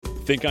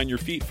Think on your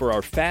feet for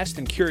our Fast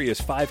and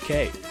Curious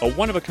 5K, a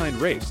one-of-a-kind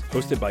race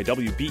hosted by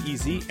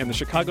WBEZ and the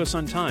Chicago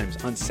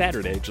Sun-Times on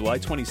Saturday, July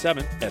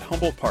 27th at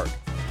Humboldt Park.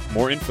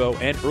 More info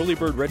and early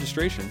bird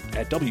registration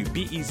at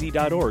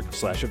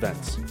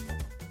wbez.org/events.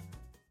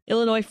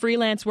 Illinois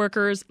freelance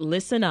workers,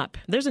 listen up.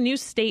 There's a new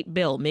state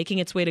bill making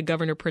its way to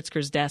Governor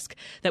Pritzker's desk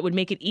that would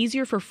make it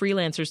easier for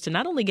freelancers to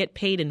not only get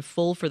paid in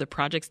full for the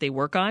projects they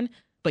work on,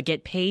 but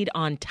get paid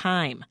on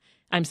time.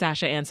 I'm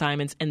Sasha Ann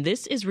Simons, and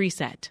this is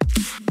Reset.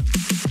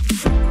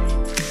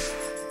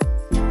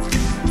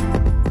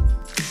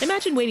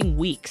 Imagine waiting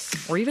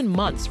weeks or even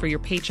months for your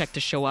paycheck to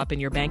show up in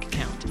your bank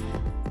account.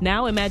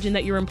 Now imagine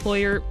that your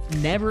employer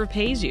never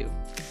pays you.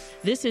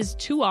 This is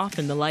too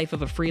often the life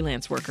of a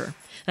freelance worker.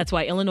 That's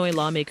why Illinois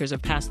lawmakers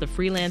have passed the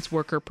Freelance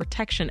Worker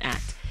Protection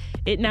Act.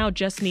 It now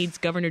just needs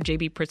Governor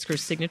J.B.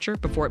 Pritzker's signature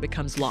before it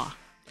becomes law.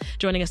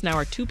 Joining us now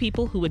are two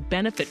people who would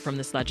benefit from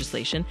this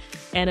legislation.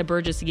 Anna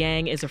Burgess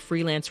Yang is a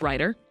freelance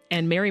writer,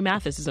 and Mary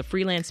Mathis is a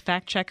freelance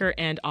fact-checker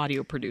and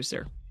audio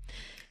producer.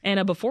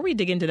 Anna, before we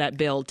dig into that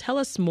bill, tell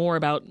us more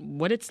about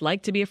what it's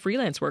like to be a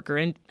freelance worker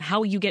and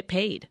how you get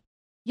paid.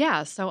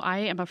 Yeah, so I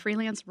am a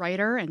freelance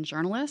writer and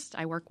journalist.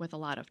 I work with a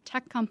lot of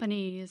tech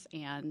companies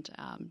and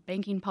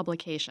banking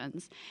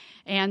publications.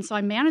 And so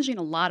I'm managing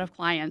a lot of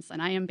clients,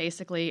 and I am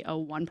basically a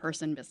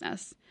one-person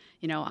business.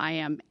 You know, I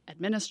am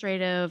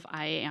administrative,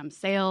 I am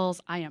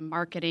sales, I am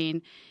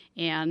marketing,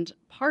 and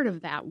part of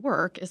that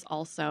work is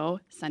also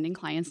sending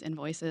clients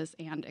invoices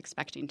and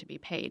expecting to be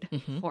paid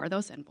for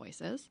those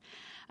invoices.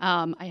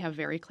 I have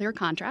very clear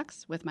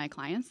contracts with my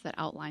clients that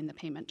outline the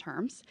payment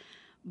terms,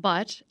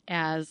 but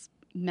as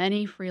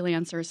many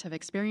freelancers have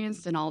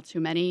experienced, and all too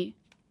many,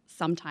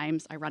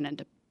 sometimes I run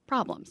into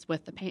problems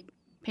with the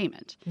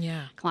payment.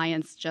 Yeah.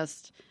 Clients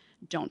just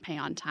don't pay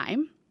on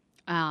time,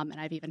 and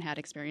I've even had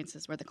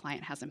experiences where the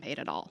client hasn't paid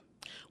at all.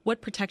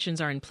 What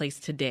protections are in place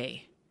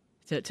today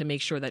to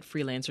make sure that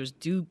freelancers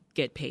do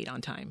get paid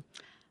on time?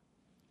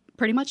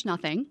 Pretty much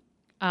nothing.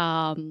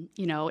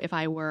 If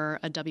I were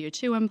a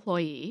W-2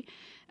 employee,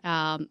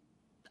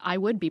 I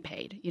would be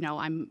paid. You know,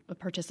 I'm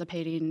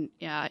participating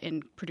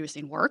in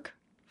producing work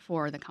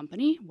for the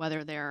company,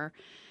 whether they're,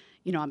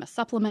 I'm a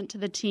supplement to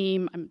the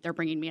team, they're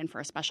bringing me in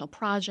for a special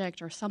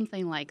project or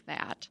something like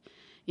that.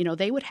 You know,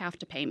 they would have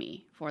to pay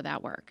me for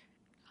that work.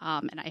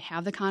 And I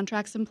have the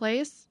contracts in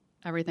place.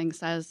 Everything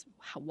says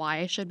why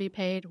I should be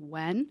paid,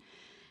 when.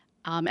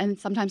 And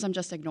sometimes I'm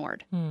just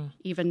ignored,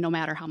 even no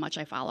matter how much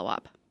I follow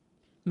up.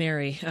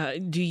 Mary,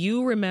 do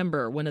you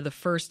remember one of the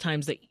first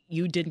times that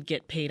you didn't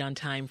get paid on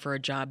time for a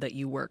job that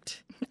you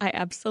worked? I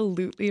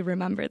absolutely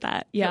remember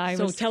that. Yeah.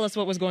 So tell us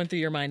what was going through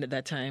your mind at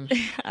that time.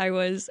 I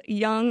was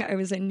young. I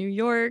was in New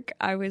York.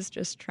 I was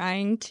just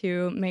trying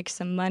to make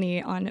some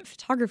money on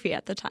photography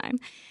at the time.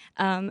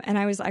 And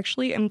I was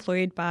actually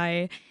employed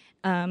by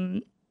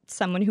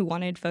someone who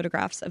wanted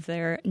photographs of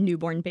their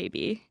newborn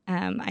baby.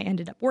 I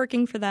ended up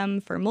working for them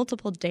for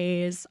multiple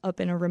days up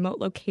in a remote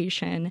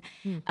location.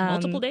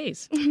 Multiple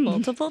days?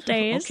 Multiple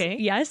days. Okay.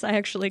 Yes, I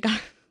actually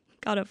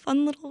got a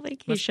fun little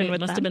vacation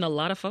with them. Must have been a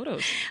lot of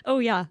photos. Oh,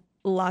 yeah.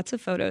 Lots of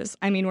photos.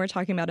 I mean, we're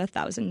talking about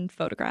 1,000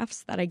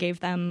 photographs that I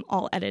gave them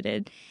all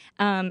edited.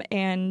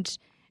 And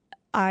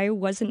I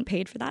wasn't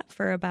paid for that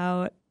for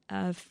about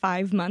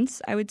 5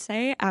 months, I would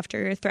say.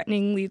 After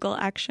threatening legal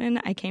action,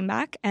 I came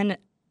back and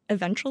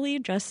eventually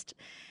just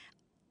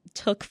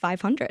took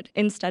 $500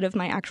 instead of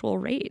my actual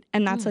rate.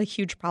 And that's a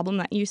huge problem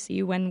that you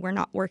see when we're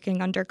not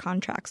working under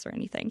contracts or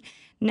anything.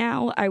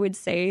 Now, I would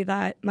say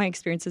that my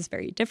experience is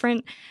very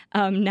different.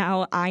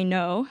 Now I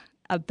know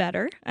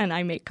better, and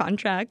I make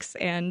contracts,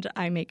 and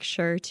I make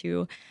sure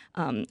to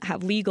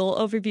have legal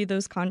overview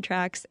those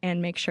contracts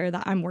and make sure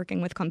that I'm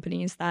working with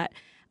companies that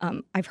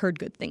I've heard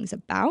good things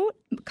about,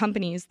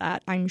 companies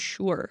that I'm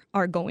sure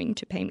are going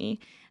to pay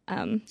me.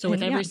 So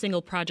with every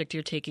single project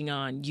you're taking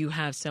on, you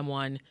have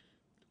someone,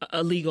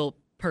 a legal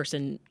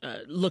person,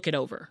 look it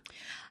over?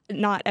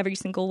 Not every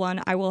single one.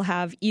 I will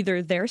have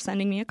either they're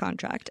sending me a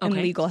contract and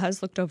legal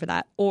has looked over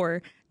that,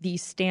 or the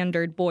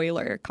standard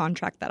boiler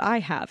contract that I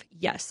have.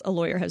 Yes, a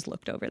lawyer has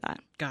looked over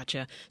that.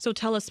 Gotcha. So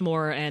tell us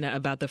more, Anna,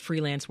 about the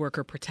Freelance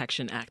Worker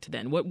Protection Act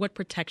then. What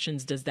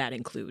protections does that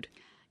include?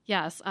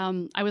 Yes,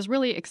 I was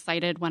really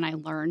excited when I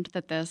learned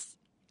that this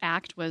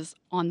act was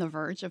on the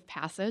verge of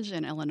passage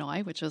in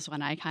Illinois, which is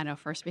when I kind of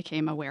first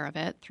became aware of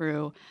it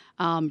through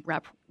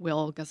Rep.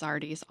 Will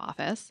Gazzardi's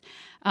office,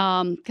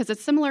 because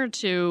it's similar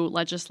to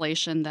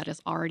legislation that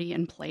is already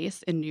in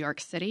place in New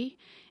York City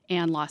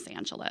and Los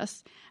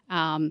Angeles.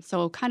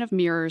 So kind of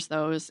mirrors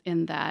those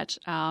in that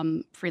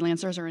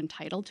freelancers are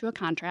entitled to a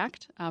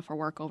contract for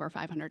work over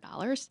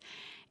 $500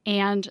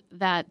 and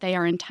that they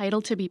are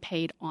entitled to be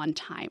paid on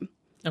time.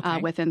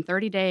 Within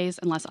 30 days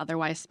unless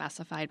otherwise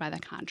specified by the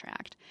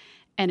contract.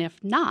 And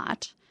if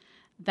not,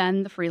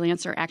 then the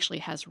freelancer actually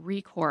has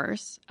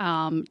recourse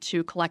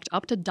to collect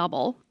up to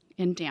double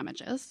in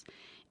damages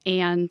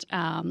and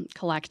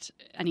collect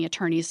any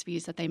attorney's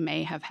fees that they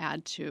may have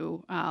had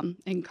to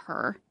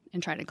incur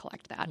and try to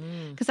collect that.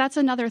 Because that's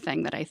another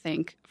thing that I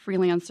think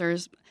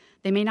freelancers,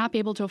 they may not be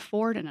able to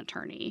afford an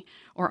attorney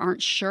or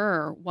aren't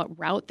sure what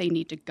route they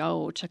need to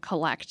go to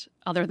collect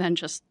other than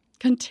just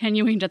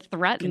continuing to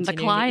threaten the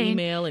client. To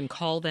email and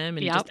call them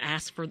and just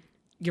ask for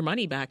your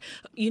money back.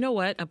 You know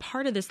what? A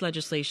part of this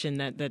legislation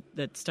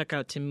that stuck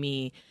out to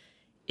me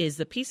is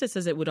the piece that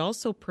says it would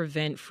also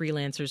prevent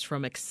freelancers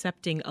from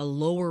accepting a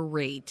lower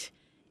rate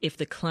if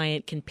the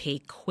client can pay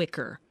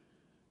quicker.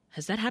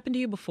 Has that happened to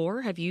you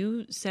before? Have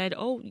you said,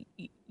 oh,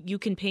 you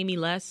can pay me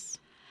less?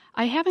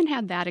 I haven't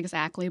had that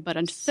exactly, but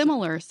a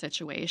similar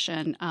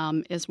situation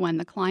is when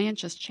the client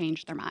just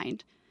changed their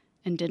mind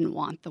and didn't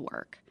want the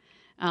work.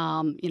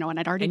 And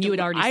I'd already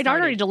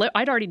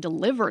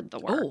delivered the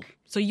work. Oh,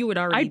 so you had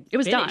already it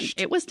was finished.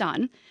 done. It was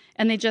done.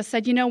 And they just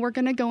said, we're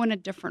going to go in a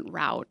different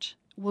route.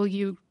 Will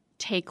you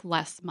take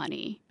less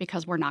money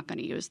because we're not going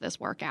to use this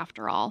work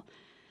after all?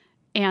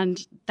 And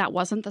that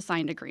wasn't the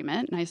signed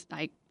agreement. And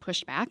I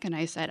pushed back and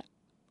I said,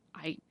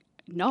 I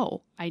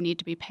need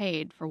to be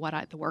paid for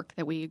the work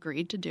that we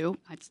agreed to do.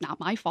 It's not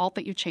my fault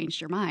that you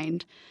changed your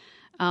mind.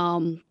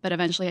 But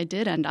eventually I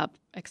did end up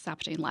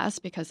accepting less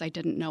because I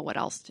didn't know what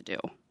else to do.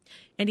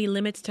 Any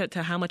limits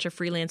to how much a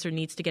freelancer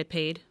needs to get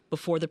paid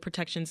before the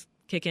protections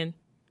kick in?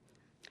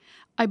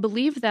 I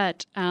believe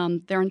that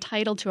they're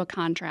entitled to a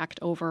contract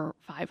over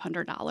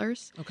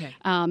 $500.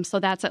 Okay. So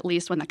that's at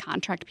least when the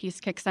contract piece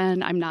kicks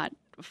in. I'm not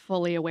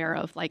fully aware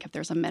of if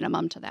there's a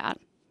minimum to that.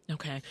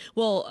 Okay.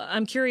 Well,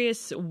 I'm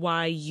curious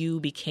why you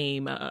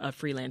became a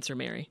freelancer,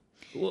 Mary.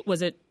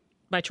 Was it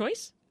by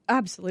choice?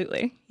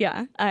 Absolutely.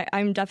 Yeah.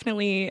 I'm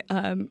definitely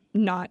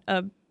not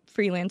a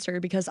freelancer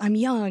because I'm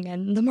young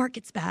and the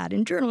market's bad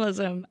in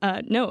journalism.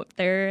 No,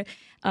 there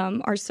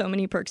are so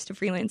many perks to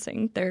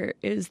freelancing. There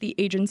is the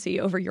agency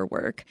over your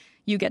work.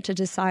 You get to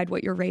decide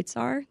what your rates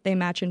are. They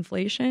match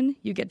inflation.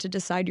 You get to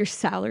decide your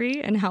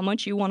salary and how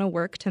much you want to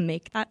work to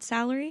make that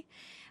salary.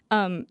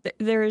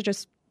 There are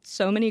just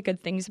so many good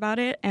things about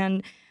it.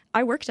 And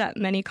I worked at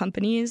many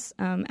companies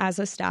as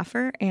a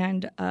staffer,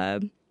 and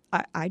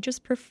I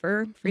just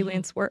prefer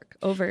freelance work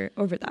over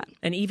that.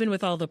 And even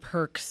with all the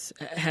perks,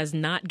 has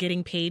not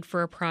getting paid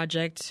for a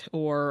project,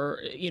 or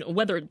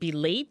whether it be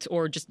late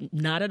or just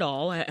not at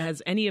all,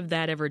 has any of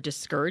that ever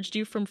discouraged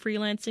you from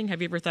freelancing?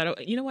 Have you ever thought, oh,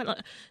 you know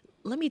what,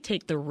 let me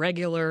take the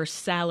regular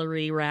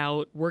salary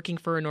route, working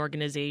for an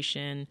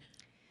organization?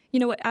 You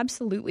know what?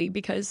 Absolutely.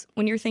 Because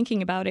when you're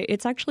thinking about it,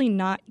 it's actually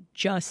not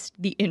just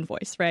the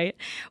invoice, right?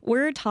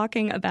 We're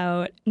talking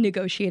about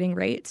negotiating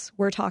rates.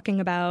 We're talking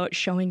about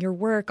showing your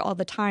work all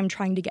the time,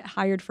 trying to get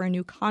hired for a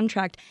new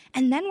contract.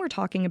 And then we're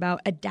talking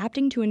about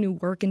adapting to a new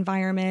work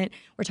environment.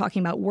 We're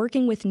talking about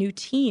working with new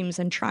teams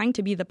and trying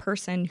to be the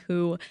person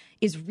who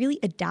is really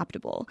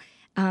adaptable.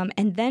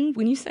 And then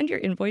when you send your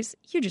invoice,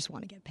 you just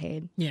want to get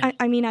paid. Yeah.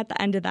 I mean, at the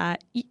end of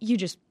that, you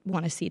just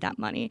want to see that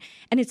money.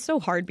 And it's so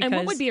hard because... And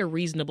what would be a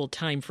reasonable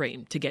time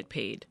frame to get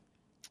paid?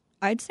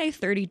 I'd say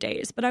 30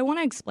 days, but I want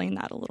to explain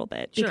that a little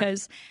bit. Sure.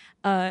 Because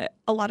a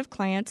lot of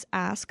clients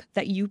ask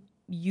that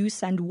you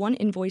send one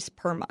invoice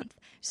per month.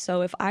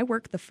 So if I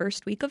work the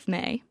first week of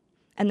May,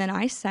 and then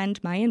I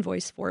send my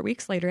invoice 4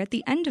 weeks later at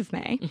the end of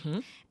May,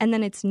 and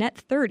then it's net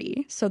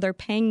 30, so they're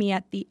paying me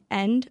at the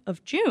end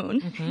of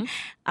June,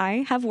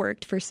 I have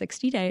worked for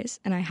 60 days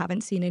and I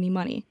haven't seen any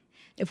money.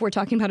 If we're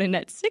talking about a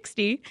net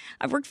 60,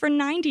 I've worked for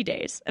 90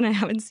 days and I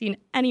haven't seen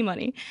any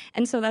money.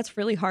 And so that's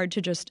really hard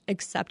to just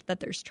accept that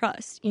there's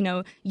trust. You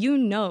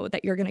know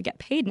that you're going to get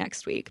paid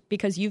next week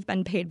because you've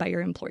been paid by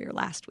your employer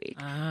last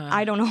week.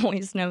 I don't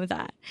always know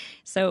that.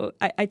 So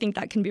I think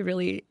that can be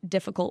really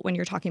difficult when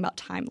you're talking about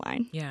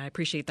timeline. Yeah, I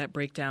appreciate that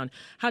breakdown.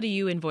 How do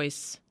you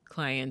invoice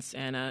clients,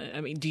 Anna?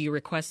 I mean, do you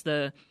request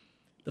the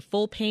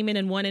full payment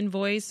in one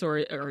invoice,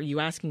 or are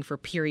you asking for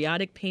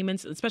periodic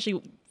payments, especially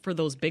for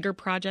those bigger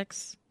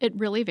projects? It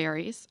really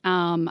varies.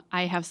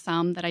 I have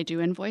some that I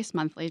do invoice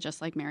monthly, just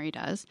like Mary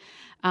does.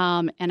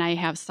 And I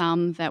have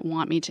some that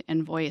want me to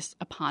invoice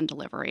upon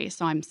delivery.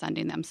 So I'm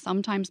sending them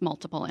sometimes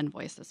multiple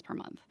invoices per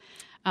month.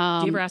 Do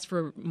you ever ask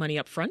for money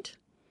up front,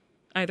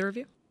 either of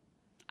you?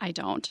 I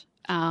don't.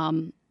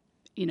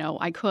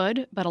 I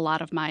could, but a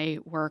lot of my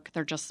work,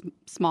 they're just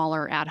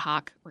smaller ad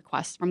hoc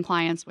requests from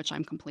clients, which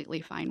I'm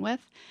completely fine with.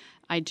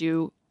 I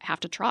do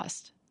have to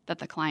trust that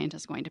the client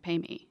is going to pay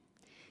me.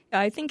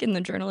 I think in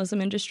the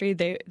journalism industry,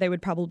 they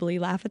would probably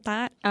laugh at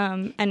that.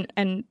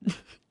 And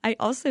I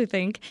also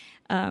think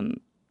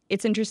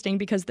it's interesting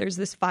because there's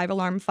this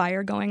 5-alarm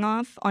fire going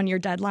off on your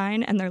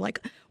deadline, and they're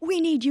like, we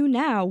need you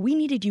now. We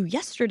needed you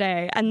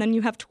yesterday. And then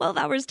you have 12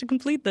 hours to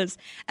complete this.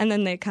 And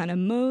then they kind of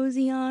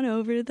mosey on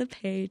over the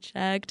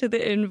paycheck to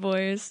the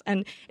invoice.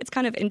 And it's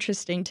kind of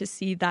interesting to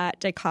see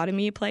that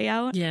dichotomy play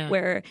out,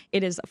 where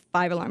it is a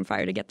 5-alarm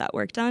fire to get that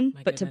work done,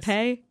 but to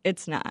pay,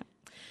 it's not.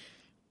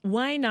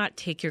 Why not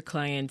take your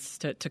clients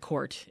to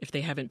court if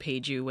they haven't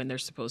paid you when they're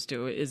supposed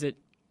to? Is it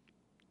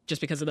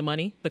just because of the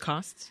money, the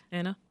costs,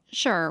 Anna?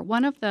 Sure.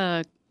 One of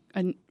the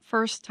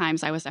first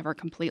times I was ever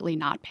completely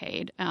not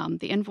paid,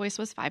 the invoice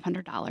was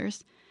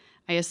 $500.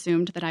 I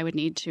assumed that I would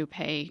need to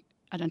pay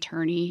an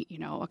attorney,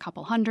 a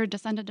couple hundred to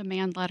send a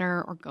demand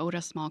letter or go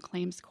to small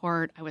claims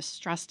court. I was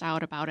stressed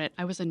out about it.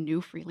 I was a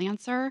new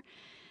freelancer,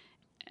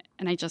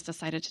 and I just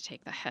decided to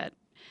take the hit.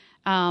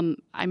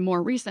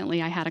 More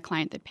recently, I had a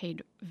client that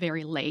paid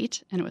very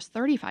late, and it was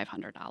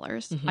 $3,500.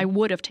 Mm-hmm. I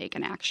would have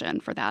taken action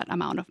for that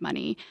amount of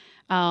money.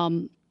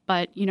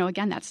 But,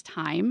 again, that's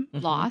time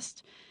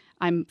lost.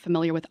 I'm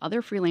familiar with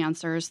other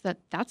freelancers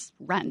that's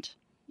rent.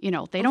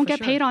 They don't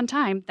get paid on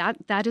time.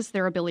 That is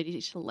their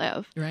ability to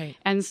live. Right.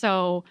 And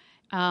so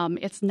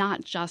it's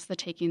not just the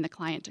taking the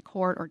client to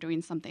court or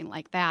doing something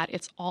like that.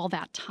 It's all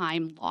that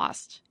time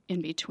lost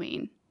in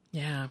between.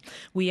 Yeah.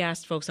 We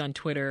asked folks on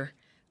Twitter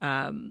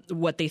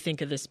what they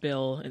think of this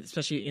bill,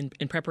 especially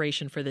in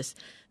preparation for this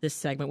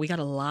segment. We got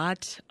a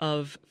lot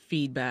of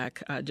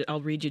feedback.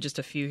 I'll read you just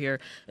a few here.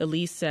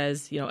 Elise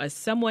says, as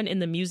someone in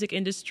the music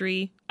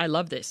industry, I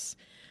love this.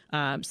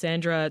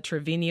 Sandra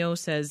Trevino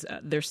says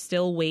they're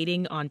still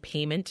waiting on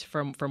payment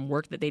from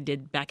work that they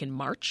did back in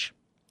March.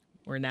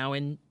 We're now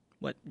in,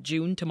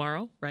 June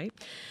tomorrow, right?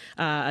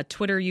 A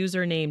Twitter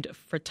user named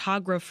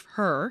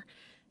Photographer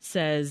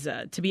says,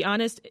 to be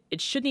honest, it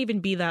shouldn't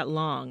even be that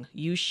long.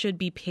 You should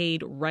be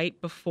paid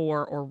right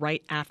before or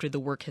right after the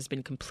work has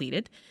been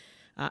completed.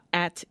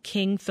 At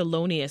King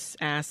Thelonious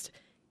asked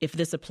if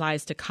this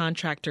applies to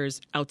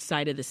contractors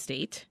outside of the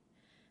state.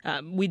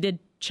 We did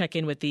check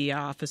in with the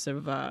office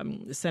of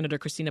Senator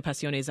Cristina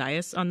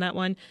Pacione-Zayas on that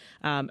one.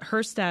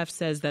 Her staff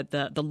says that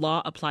the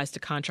law applies to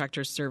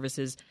contractors'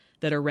 services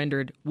that are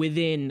rendered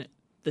within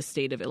the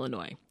state of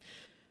Illinois.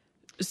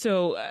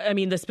 So,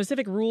 the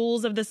specific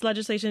rules of this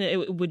legislation,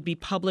 it would be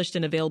published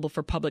and available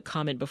for public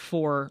comment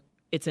before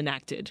it's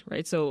enacted,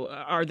 right? So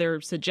are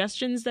there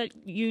suggestions that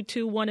you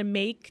two want to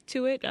make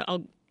to it?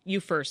 You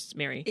first,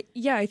 Mary.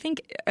 Yeah, I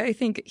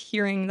think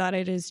hearing that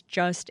it is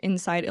just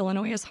inside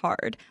Illinois is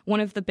hard. One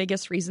of the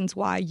biggest reasons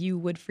why you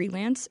would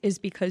freelance is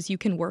because you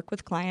can work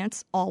with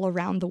clients all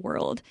around the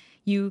world.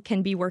 You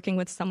can be working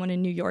with someone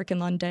in New York and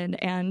London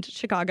and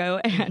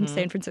Chicago and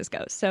San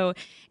Francisco. So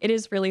it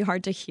is really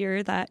hard to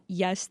hear that,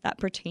 yes, that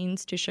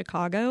pertains to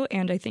Chicago.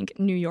 And I think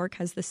New York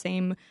has the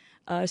same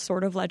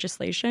sort of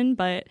legislation.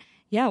 But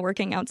yeah,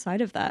 working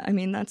outside of that,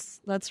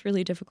 that's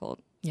really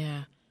difficult.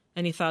 Yeah.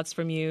 Any thoughts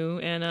from you,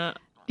 Anna?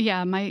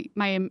 Yeah, my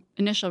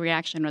initial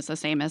reaction was the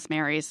same as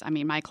Mary's.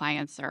 My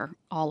clients are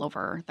all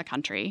over the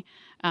country.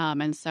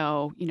 And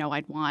so,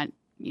 I'd want,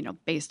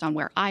 based on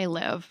where I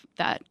live,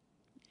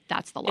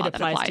 that's the law that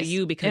applies to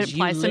you because it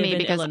applies you to live me in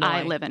because Illinois.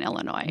 I live in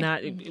Illinois.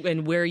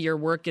 And where your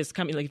work is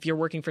coming, like if you're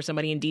working for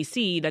somebody in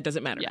D.C., that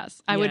doesn't matter.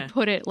 Yes, I would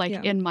put it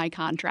in my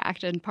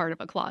contract and part of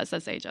a clause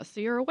that say, just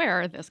so you're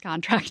aware, this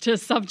contract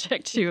is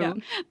subject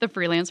to the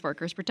Freelance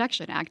Workers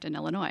Protection Act in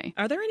Illinois.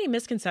 Are there any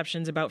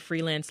misconceptions about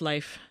freelance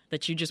life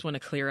that you just want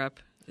to clear up?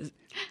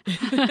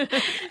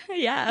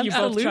 Yeah, you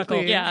both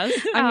chuckle. Yes.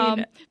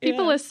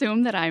 People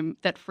assume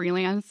that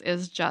freelance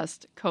is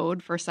just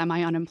code for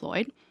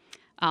semi-unemployed.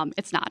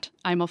 It's not.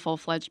 I'm a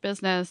full-fledged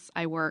business.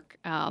 I work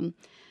a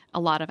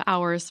lot of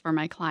hours for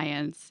my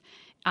clients,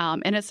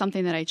 and it's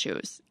something that I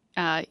choose.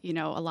 A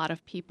lot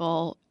of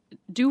people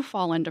do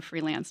fall into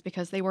freelance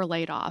because they were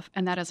laid off,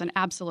 and that is an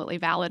absolutely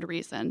valid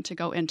reason to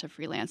go into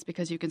freelance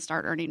because you can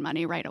start earning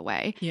money right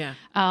away. Yeah.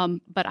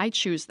 But I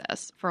choose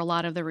this for a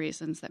lot of the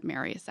reasons that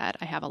Mary said.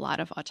 I have a lot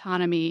of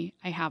autonomy.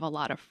 I have a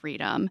lot of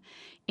freedom,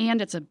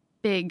 and it's a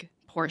big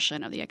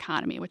portion of the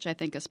economy, which I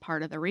think is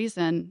part of the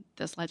reason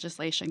this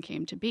legislation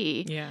came to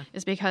be,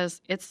 is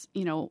because it's,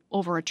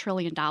 over $1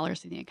 trillion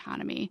in the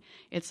economy.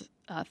 It's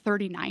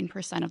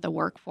 39% of the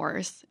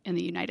workforce in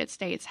the United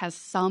States has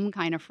some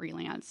kind of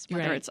freelance,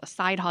 whether it's a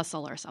side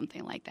hustle or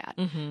something like that.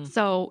 Mm-hmm.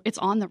 So it's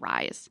on the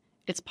rise.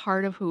 It's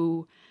part of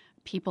who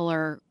people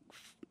are,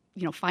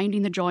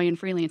 finding the joy in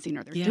freelancing,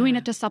 or they're doing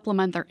it to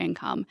supplement their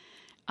income.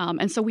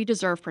 And so we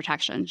deserve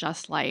protection,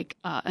 just like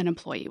an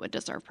employee would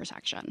deserve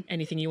protection.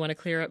 Anything you want to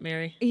clear up,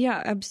 Mary?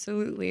 Yeah,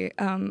 absolutely.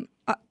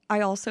 I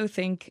also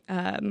think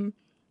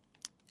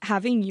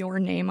having your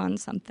name on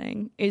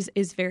something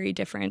is very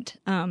different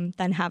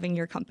than having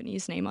your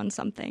company's name on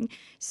something.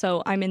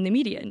 So I'm in the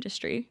media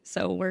industry,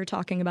 so we're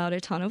talking about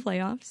a ton of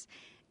layoffs.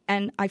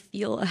 And I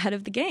feel ahead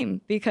of the game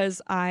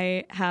because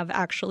I have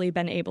actually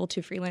been able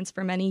to freelance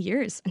for many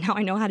years. Now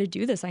I know how to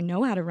do this. I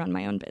know how to run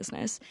my own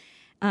business.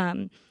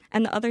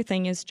 And the other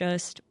thing is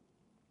just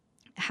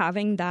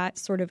having that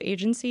sort of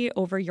agency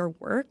over your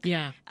work.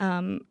 Yeah.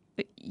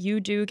 You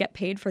do get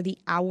paid for the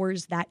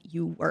hours that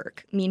you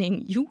work,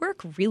 meaning you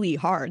work really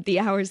hard the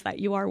hours that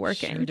you are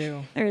working. Sure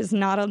do. There's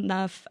not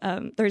enough,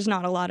 there's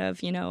not a lot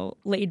of,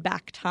 laid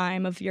back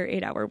time of your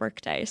 8-hour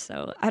workday.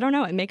 So I don't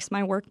know. It makes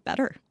my work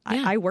better.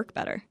 Yeah. I work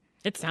better.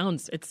 It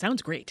sounds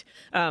great.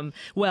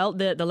 Well,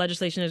 the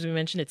legislation, as we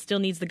mentioned, it still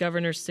needs the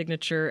governor's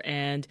signature,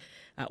 and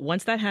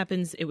once that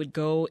happens, it would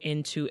go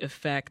into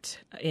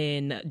effect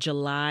in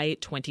July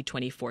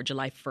 2024,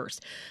 July 1st.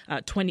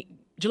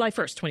 July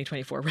 1st,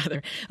 2024,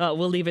 rather.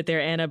 We'll leave it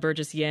there. Anna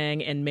Burgess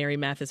Yang and Mary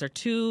Mathis are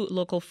two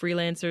local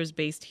freelancers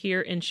based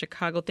here in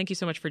Chicago. Thank you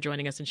so much for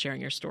joining us and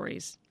sharing your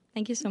stories.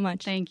 Thank you so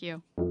much. Thank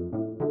you.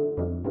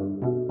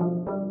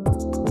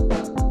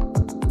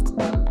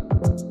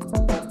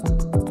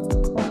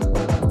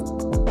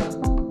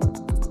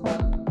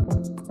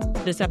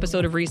 This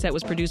episode of Reset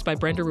was produced by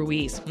Brenda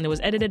Ruiz, and it was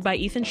edited by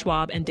Ethan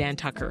Schwab and Dan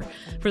Tucker.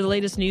 For the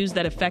latest news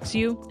that affects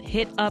you,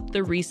 hit up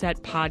the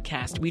Reset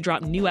podcast. We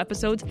drop new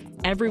episodes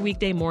every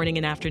weekday morning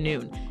and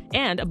afternoon,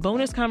 and a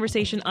bonus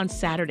conversation on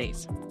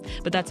Saturdays.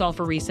 But that's all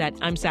for Reset.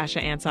 I'm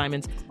Sasha Ann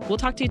Simons. We'll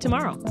talk to you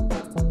tomorrow.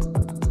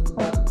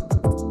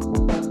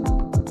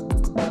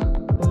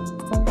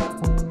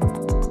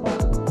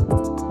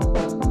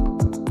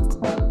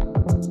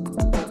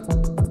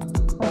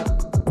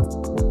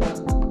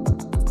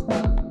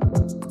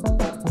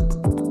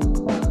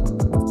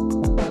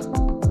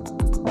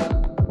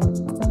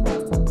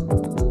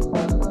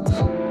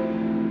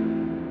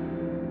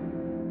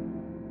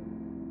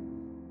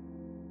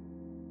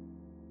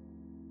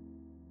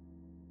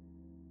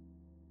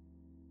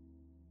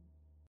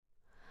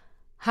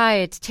 Hi,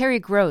 it's Terry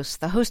Gross,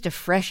 the host of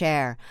Fresh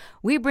Air.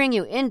 We bring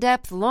you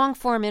in-depth,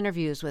 long-form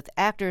interviews with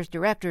actors,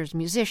 directors,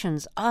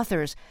 musicians,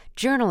 authors,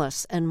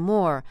 journalists, and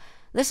more.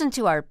 Listen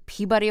to our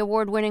Peabody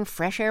Award-winning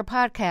Fresh Air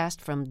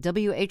podcast from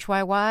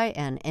WHYY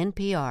and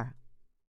NPR.